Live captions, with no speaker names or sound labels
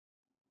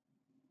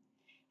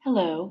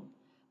Hello,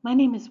 my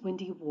name is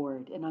Wendy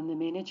Ward, and I'm the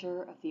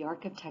manager of the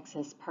ARC of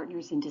Texas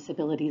Partners in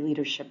Disability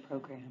Leadership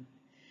Program.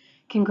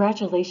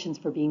 Congratulations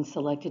for being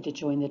selected to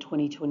join the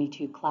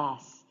 2022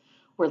 class.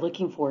 We're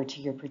looking forward to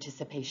your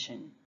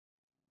participation.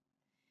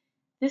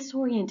 This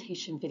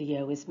orientation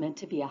video is meant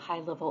to be a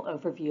high-level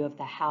overview of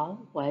the how,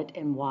 what,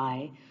 and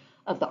why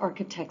of the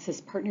ARC of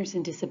Texas Partners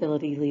in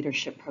Disability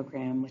Leadership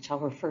Program, which I'll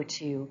refer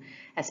to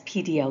as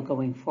PDL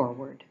going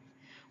forward.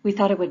 We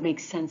thought it would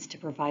make sense to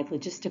provide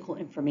logistical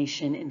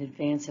information in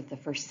advance of the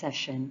first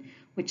session,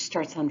 which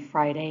starts on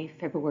Friday,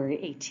 February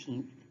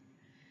 18th.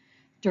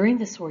 During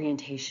this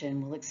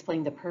orientation, we'll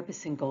explain the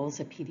purpose and goals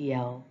of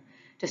PDL,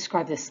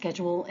 describe the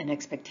schedule and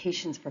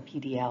expectations for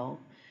PDL,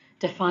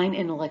 define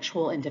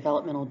intellectual and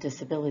developmental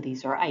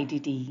disabilities, or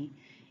IDD,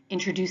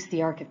 introduce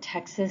the ARC of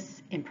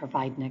Texas, and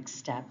provide next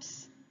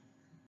steps.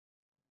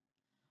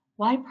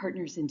 Why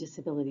Partners in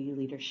Disability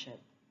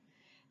Leadership?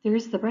 There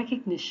is the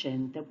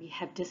recognition that we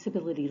have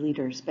disability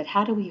leaders, but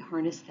how do we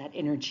harness that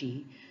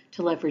energy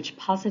to leverage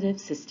positive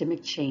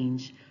systemic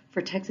change for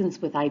Texans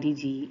with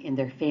IDD and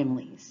their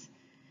families?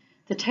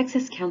 The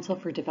Texas Council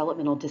for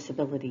Developmental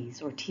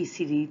Disabilities, or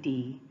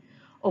TCDD,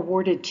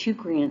 awarded 2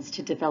 grants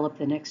to develop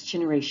the next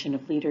generation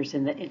of leaders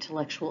in the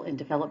intellectual and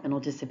developmental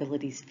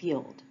disabilities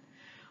field.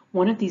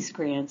 One of these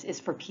grants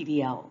is for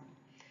PDL.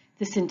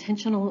 This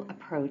intentional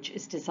approach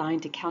is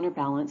designed to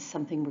counterbalance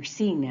something we're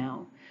seeing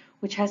now,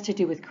 which has to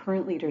do with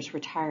current leaders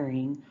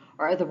retiring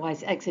or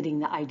otherwise exiting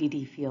the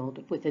IDD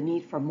field with a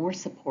need for more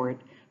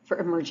support for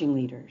emerging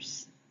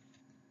leaders.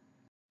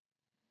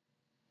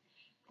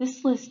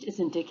 This list is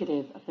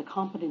indicative of the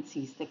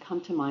competencies that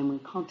come to mind when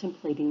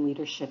contemplating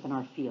leadership in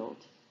our field.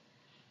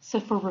 So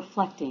for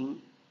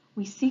reflecting,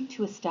 we seek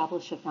to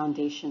establish a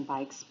foundation by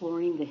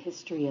exploring the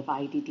history of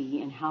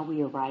IDD and how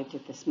we arrived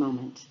at this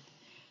moment.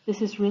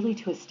 This is really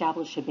to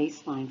establish a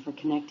baseline for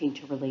connecting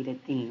to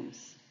related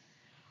themes.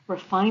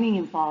 Refining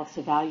involves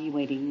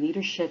evaluating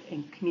leadership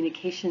and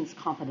communications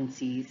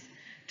competencies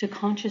to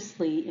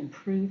consciously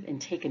improve and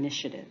take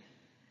initiative.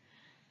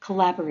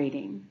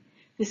 Collaborating.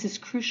 This is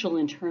crucial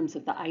in terms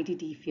of the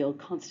IDD field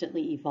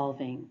constantly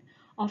evolving.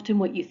 Often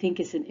what you think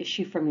is an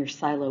issue from your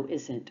silo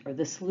isn't, or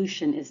the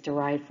solution is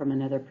derived from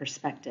another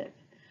perspective.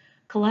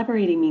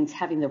 Collaborating means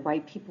having the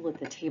right people at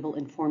the table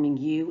informing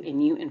you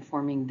and you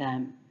informing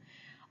them.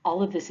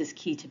 All of this is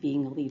key to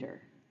being a leader.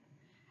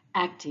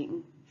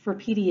 Acting. For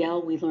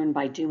PDL, we learn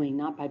by doing,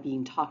 not by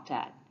being talked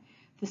at.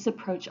 This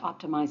approach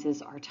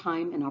optimizes our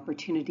time and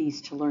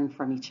opportunities to learn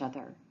from each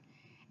other.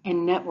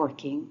 And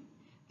networking.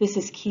 This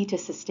is key to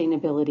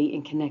sustainability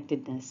and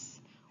connectedness.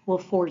 We'll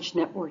forge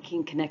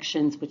networking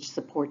connections which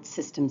support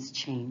systems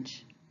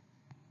change.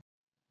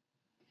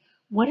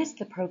 What is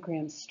the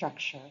program's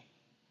structure?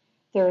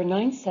 There are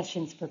 9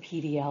 sessions for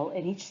PDL,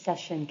 and each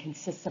session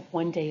consists of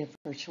 1 day of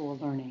virtual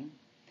learning.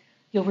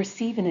 You'll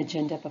receive an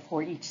agenda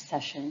before each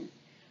session.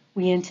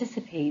 We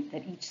anticipate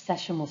that each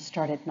session will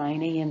start at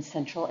 9 a.m.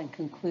 Central and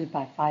conclude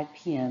by 5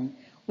 p.m.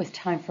 with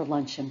time for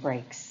lunch and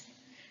breaks.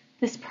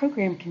 This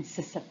program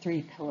consists of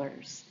 3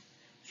 pillars.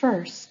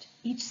 First,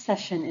 each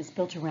session is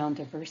built around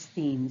diverse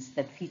themes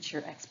that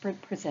feature expert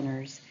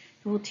presenters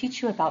who will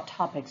teach you about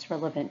topics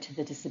relevant to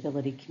the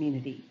disability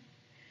community.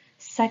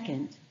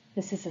 Second,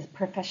 this is a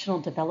professional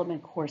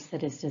development course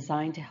that is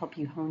designed to help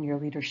you hone your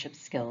leadership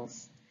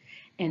skills.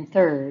 And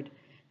third,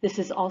 this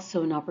is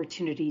also an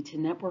opportunity to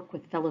network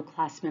with fellow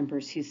class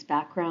members whose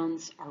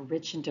backgrounds are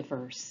rich and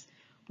diverse.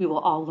 We will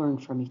all learn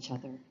from each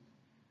other.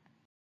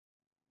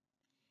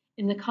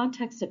 In the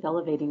context of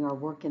elevating our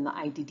work in the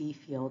IDD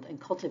field and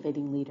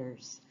cultivating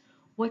leaders,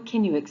 what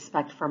can you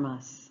expect from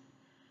us?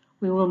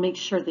 We will make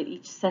sure that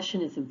each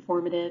session is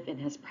informative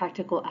and has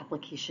practical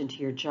application to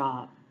your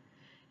job.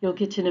 You'll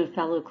get to know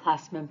fellow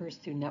class members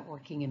through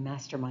networking and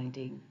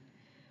masterminding.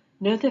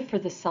 Know that for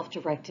the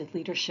Self-Directed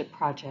Leadership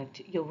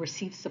Project, you'll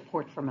receive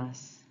support from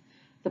us.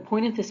 The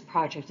point of this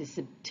project is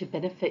to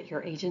benefit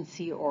your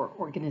agency or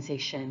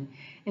organization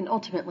and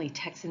ultimately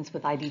Texans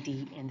with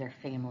IDD and their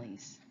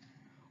families.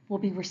 We'll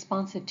be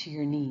responsive to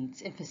your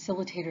needs, and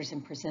facilitators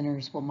and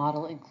presenters will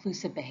model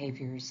inclusive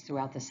behaviors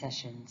throughout the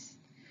sessions.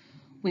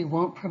 We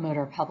won't promote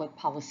our public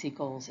policy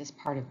goals as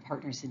part of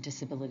Partners in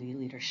Disability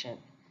Leadership.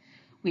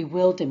 We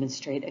will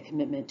demonstrate a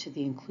commitment to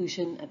the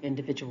inclusion of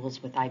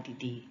individuals with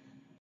IDD.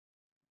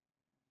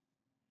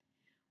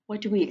 What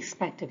do we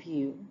expect of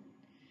you?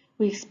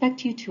 We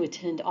expect you to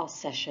attend all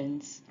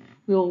sessions.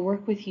 We will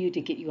work with you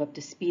to get you up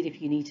to speed if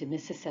you need to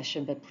miss a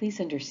session, but please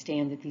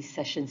understand that these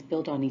sessions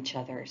build on each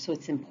other, so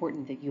it's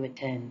important that you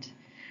attend.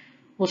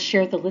 We'll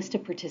share the list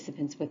of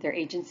participants with their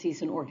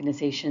agencies and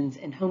organizations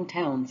and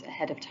hometowns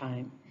ahead of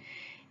time.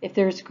 If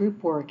there is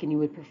group work and you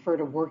would prefer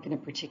to work in a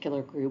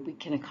particular group, we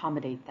can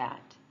accommodate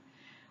that.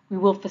 We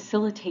will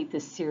facilitate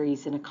this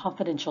series in a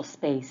confidential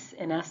space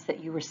and ask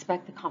that you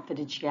respect the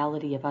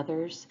confidentiality of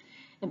others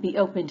and be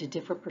open to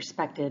different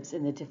perspectives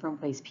and the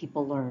different ways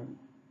people learn.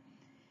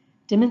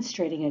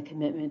 Demonstrating a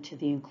commitment to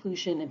the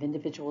inclusion of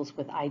individuals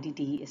with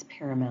IDD is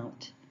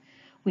paramount.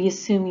 We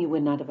assume you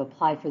would not have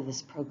applied for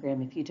this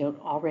program if you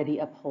don't already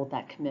uphold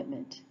that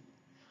commitment.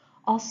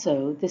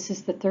 Also, this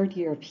is the third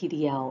year of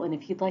PDL, and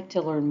if you'd like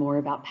to learn more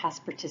about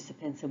past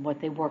participants and what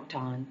they worked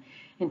on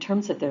in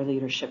terms of their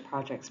leadership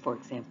projects, for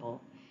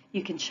example,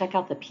 you can check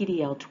out the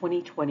PDL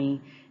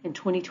 2020 and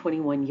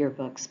 2021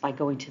 yearbooks by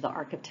going to the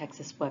ARC of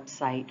Texas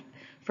website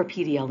for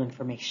PDL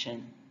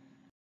information.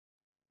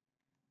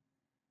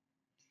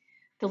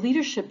 The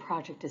Leadership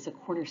Project is a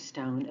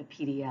cornerstone of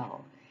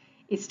PDL.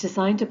 It's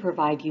designed to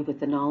provide you with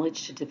the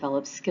knowledge to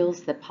develop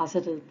skills that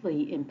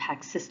positively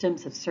impact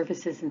systems of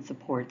services and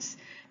supports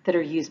that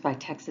are used by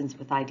Texans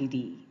with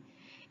IDD.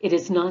 It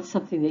is not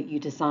something that you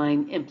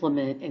design,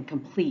 implement, and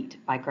complete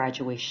by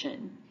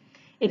graduation.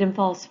 It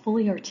involves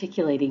fully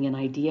articulating an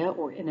idea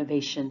or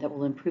innovation that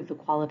will improve the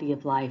quality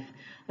of life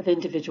of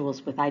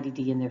individuals with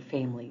IDD and their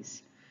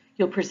families.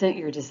 You'll present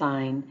your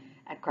design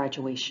at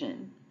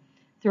graduation.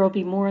 There will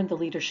be more on the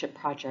Leadership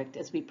Project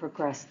as we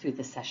progress through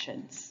the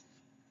sessions.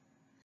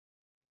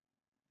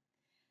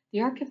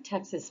 The ARC of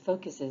Texas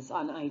focuses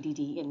on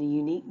IDD and the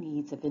unique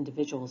needs of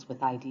individuals with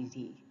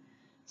IDD.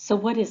 So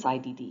what is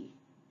IDD?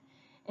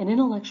 An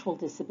intellectual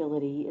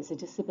disability is a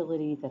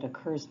disability that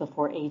occurs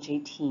before age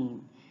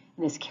 18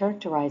 and is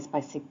characterized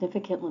by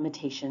significant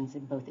limitations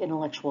in both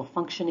intellectual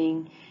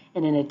functioning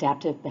and in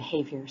adaptive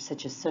behavior,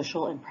 such as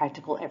social and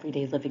practical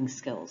everyday living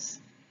skills.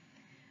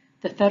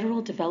 The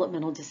Federal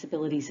Developmental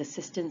Disabilities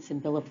Assistance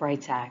and Bill of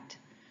Rights Act,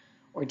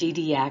 or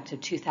DD Act of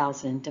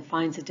 2000,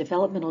 defines a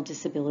developmental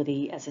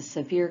disability as a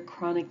severe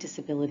chronic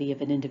disability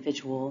of an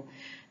individual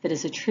that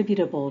is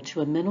attributable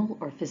to a mental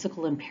or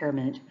physical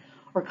impairment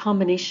or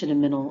combination of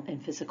mental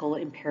and physical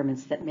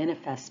impairments that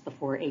manifests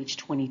before age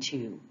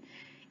 22,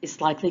 is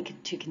likely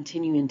to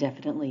continue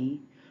indefinitely,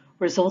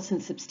 results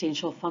in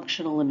substantial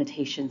functional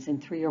limitations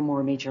in 3 or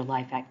more major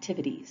life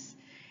activities.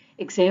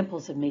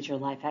 Examples of major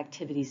life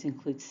activities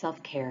include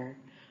self-care,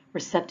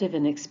 receptive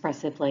and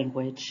expressive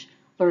language,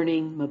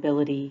 learning,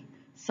 mobility,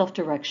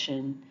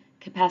 self-direction,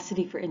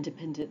 capacity for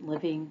independent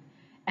living,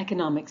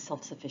 economic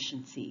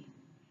self-sufficiency.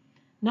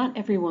 Not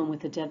everyone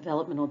with a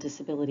developmental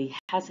disability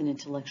has an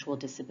intellectual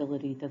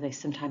disability, though they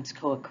sometimes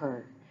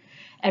co-occur.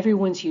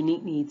 Everyone's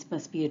unique needs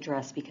must be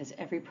addressed because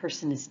every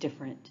person is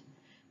different.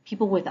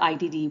 People with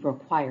IDD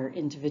require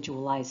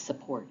individualized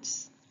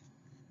supports.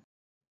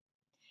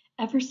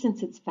 Ever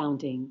since its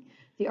founding,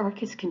 the ARC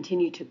has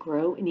continued to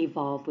grow and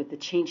evolve with the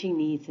changing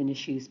needs and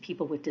issues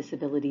people with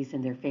disabilities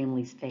and their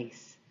families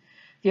face.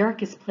 The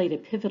ARC has played a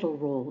pivotal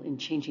role in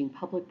changing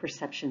public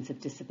perceptions of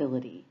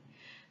disability.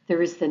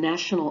 There is the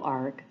National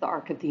ARC, the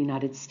ARC of the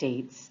United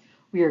States.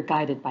 We are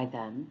guided by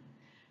them.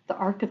 The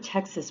ARC of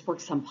Texas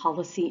works on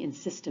policy and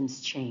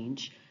systems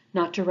change,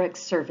 not direct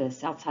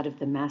service outside of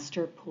the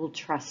Master Pooled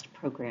Trust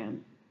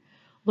program.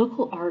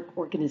 Local ARC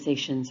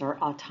organizations are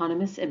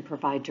autonomous and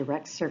provide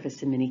direct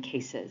service in many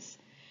cases.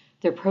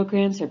 Their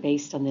programs are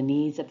based on the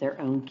needs of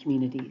their own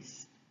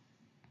communities.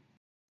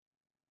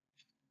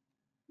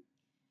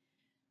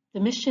 The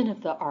mission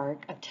of the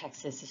ARC of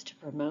Texas is to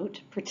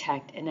promote,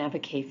 protect, and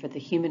advocate for the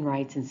human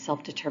rights and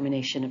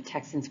self-determination of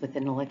Texans with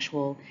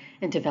intellectual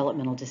and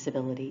developmental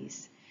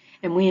disabilities.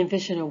 And we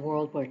envision a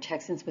world where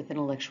Texans with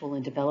intellectual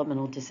and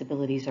developmental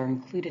disabilities are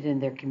included in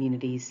their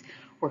communities,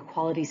 where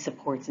quality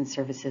supports and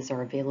services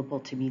are available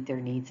to meet their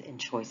needs and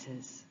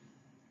choices.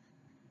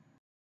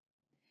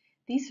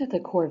 These are the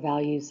core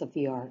values of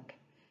the ARC.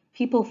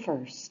 People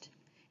first.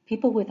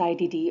 People with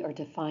IDD are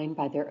defined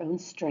by their own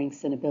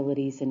strengths and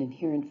abilities and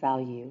inherent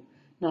value,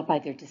 not by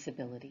their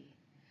disability.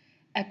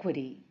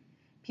 Equity.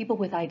 People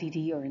with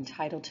IDD are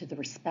entitled to the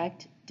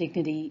respect,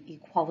 dignity,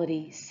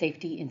 equality,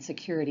 safety, and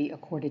security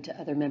accorded to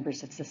other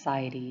members of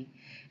society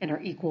and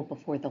are equal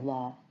before the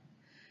law.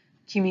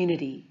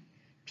 Community.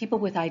 People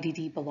with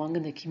IDD belong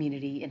in the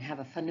community and have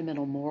a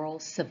fundamental moral,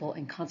 civil,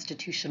 and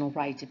constitutional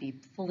right to be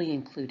fully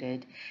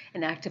included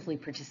and actively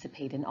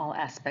participate in all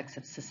aspects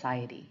of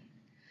society.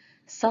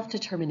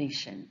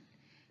 Self-determination.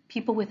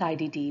 People with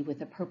IDD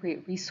with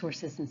appropriate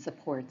resources and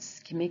supports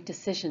can make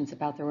decisions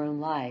about their own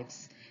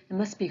lives and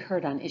must be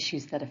heard on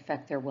issues that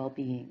affect their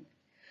well-being.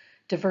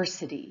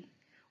 Diversity.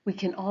 We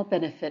can all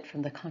benefit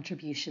from the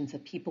contributions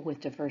of people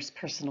with diverse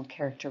personal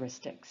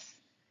characteristics.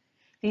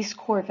 These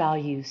core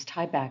values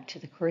tie back to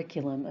the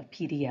curriculum of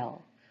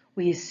PDL.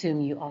 We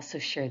assume you also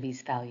share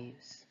these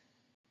values.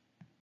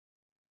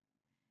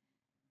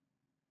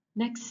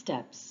 Next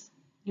steps.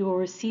 You will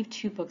receive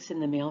 2 books in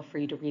the mail for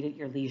you to read at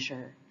your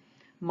leisure.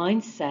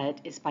 Mindset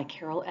is by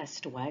Carol S.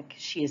 Dweck.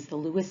 She is the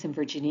Lewis and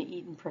Virginia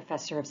Eaton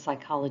Professor of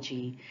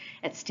Psychology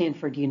at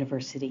Stanford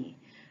University.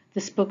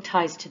 This book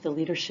ties to the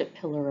leadership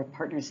pillar of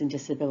Partners in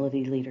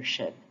Disability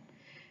Leadership.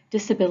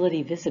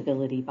 Disability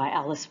Visibility by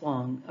Alice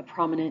Wong, a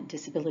prominent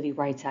disability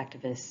rights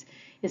activist,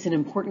 is an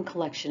important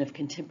collection of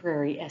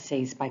contemporary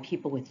essays by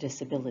people with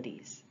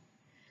disabilities.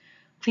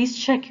 Please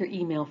check your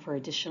email for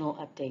additional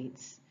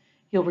updates.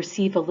 You'll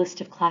receive a list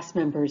of class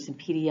members in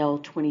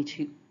PDL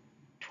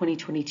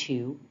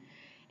 2022,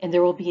 and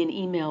there will be an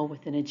email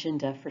with an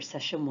agenda for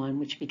Session 1,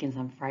 which begins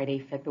on Friday,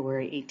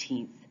 February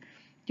 18th.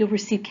 You'll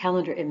receive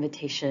calendar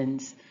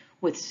invitations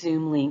with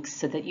Zoom links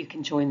so that you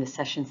can join the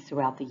sessions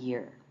throughout the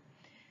year.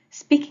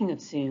 Speaking of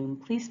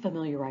Zoom, please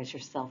familiarize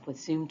yourself with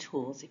Zoom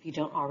tools if you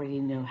don't already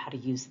know how to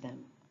use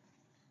them.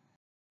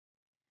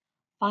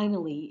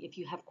 Finally, if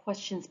you have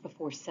questions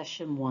before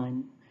session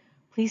 1,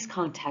 please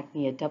contact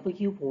me at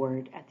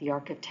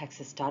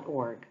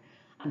wward@thearcoftexas.org.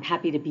 I'm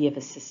happy to be of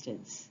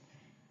assistance.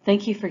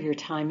 Thank you for your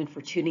time and for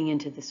tuning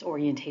into this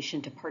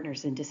orientation to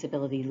Partners in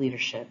Disability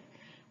Leadership.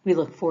 We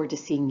look forward to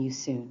seeing you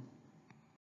soon.